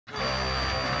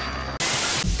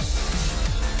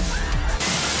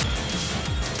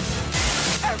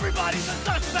Body's a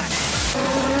suspect!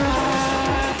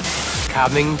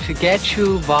 Coming to get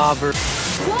you, Bobber.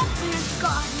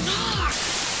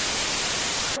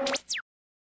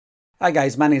 Hi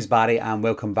guys, my name's Barry and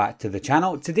welcome back to the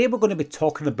channel. Today we're going to be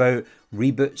talking about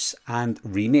reboots and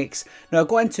remakes. Now I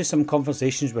got into some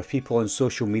conversations with people on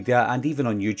social media and even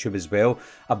on YouTube as well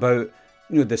about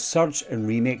the surge in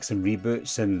remakes and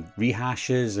reboots and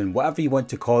rehashes and whatever you want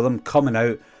to call them coming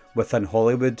out within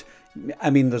Hollywood. I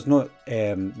mean, there's no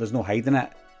hiding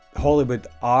it. Hollywood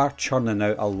are churning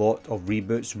out a lot of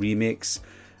reboots, remakes,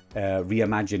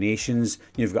 reimaginations.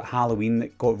 You've got Halloween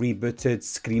that got rebooted,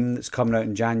 Scream that's coming out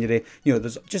in January.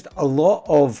 There's just a lot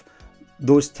of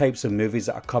those types of movies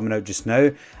that are coming out just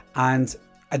now, and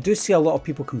I do see a lot of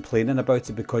people complaining about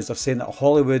it because they're saying that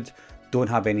Hollywood don't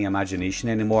have any imagination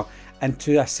anymore, and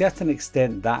to a certain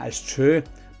extent that is true,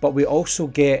 but we also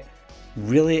get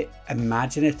really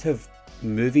imaginative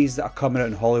movies that are coming out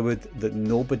in Hollywood that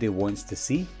nobody wants to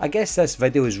see. I guess this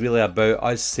video is really about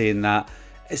us saying that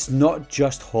it's not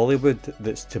just Hollywood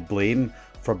that's to blame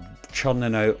for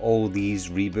churning out all these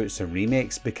reboots and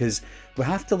remakes, because we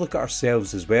have to look at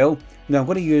ourselves as well. Now I'm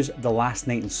going to use The Last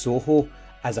Night in Soho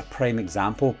as a prime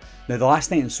example. Now The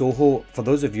Last Night in Soho, for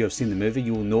those of you who have seen the movie,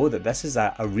 you will know that this is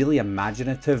a really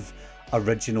imaginative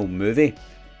original movie,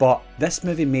 but this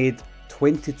movie made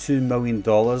 $22 million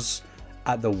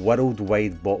at the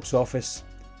worldwide box office.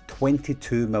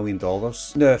 $22 million.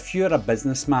 Now if you're a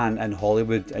businessman in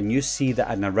Hollywood and you see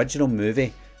that an original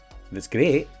movie that's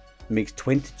great makes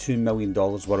 $22 million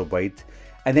worldwide,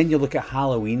 and then you look at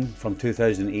Halloween from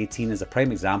 2018 as a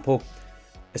prime example,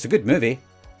 it's a good movie,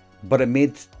 but it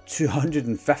made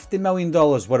 $250 million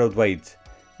worldwide.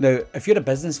 Now if you're a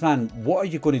businessman, what are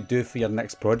you going to do for your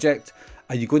next project?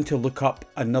 Are you going to look up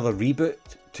another reboot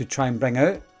to try and bring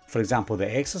out, for example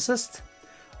The Exorcist?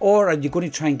 Or are you going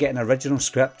to try and get an original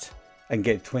script and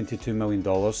get $22 million?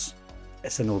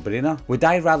 It's a no-brainer. Would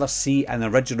I rather see an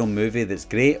original movie that's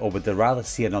great, or would I rather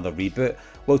see another reboot?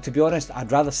 Well, to be honest,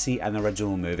 I'd rather see an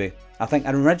original movie. I think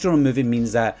an original movie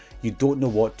means that you don't know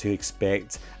what to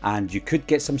expect, and you could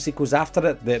get some sequels after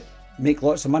it that make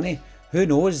lots of money. Who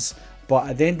knows? But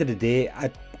at the end of the day,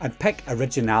 I'd pick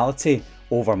originality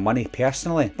over money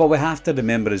personally. But we have to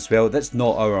remember as well, that's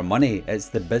not our money, it's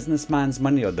the businessman's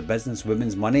money or the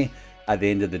businesswoman's money. At the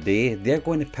end of the day, they're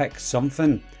going to pick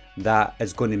something that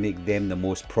is going to make them the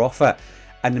most profit,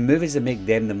 and the movies that make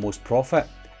them the most profit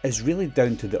is really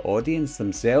down to the audience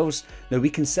themselves. Now we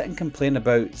can sit and complain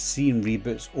about seeing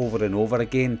reboots over and over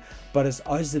again, but it's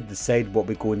us that decide what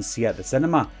we go and see at the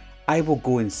cinema. I will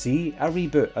go and see a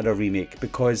reboot or a remake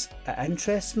because it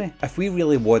interests me. If we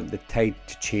really want the tide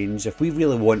to change, if we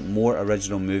really want more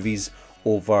original movies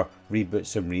over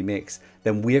reboots and remakes,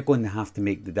 then we're going to have to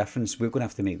make the difference. We're going to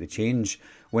have to make the change.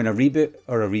 When a reboot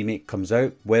or a remake comes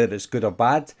out, whether it's good or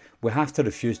bad, we have to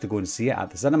refuse to go and see it at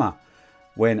the cinema.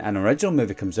 When an original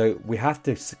movie comes out, we have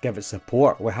to give it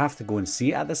support. We have to go and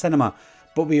see it at the cinema.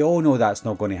 But we all know that's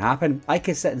not going to happen. I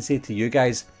can sit and say to you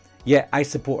guys, yeah, I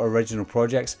support original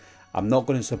projects. I'm not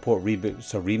going to support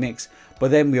reboots or remakes.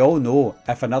 But then we all know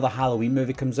if another Halloween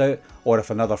movie comes out, or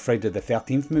if another Friday the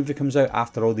 13th movie comes out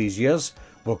after all these years,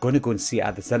 we're going to go and see it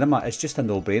at the cinema. It's just a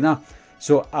no-brainer.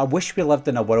 So I wish we lived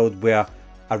in a world where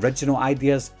original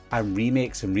ideas and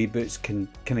remakes and reboots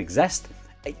can exist.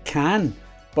 It can,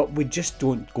 but we just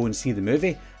don't go and see the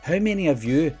movie. How many of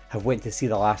you have went to see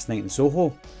The Last Night in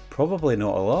Soho? Probably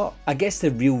not a lot. I guess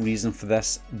the real reason for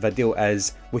this video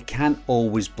is we can't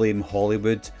always blame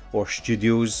Hollywood or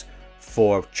studios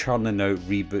for churning out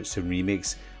reboots and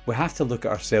remakes. We have to look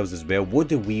at ourselves as well. What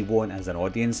do we want as an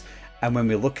audience? And when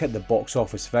we look at the box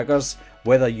office figures,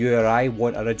 whether you or I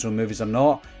want original movies or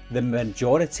not, the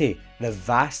majority, the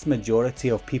vast majority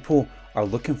of people are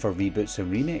looking for reboots and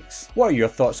remakes. What are your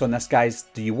thoughts on this, guys?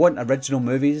 Do you want original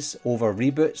movies over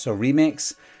reboots or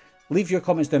remakes? Leave your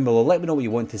comments down below. Let me know what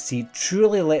you want to see.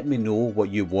 Truly let me know what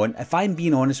you want. If I'm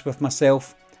being honest with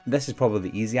myself, this is probably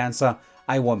the easy answer.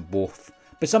 I want both.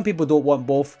 But some people don't want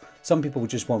both. Some people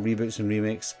just want reboots and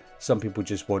remakes. Some people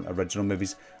just want original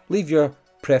movies. Leave your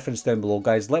preference down below,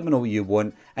 guys. Let me know what you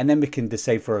want, and then we can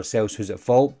decide for ourselves who's at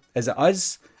fault. Is it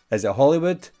us? Is it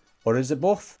Hollywood? Or is it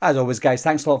both? As always, guys,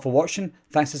 thanks a lot for watching.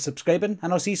 Thanks for subscribing,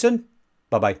 and I'll see you soon.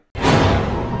 Bye bye.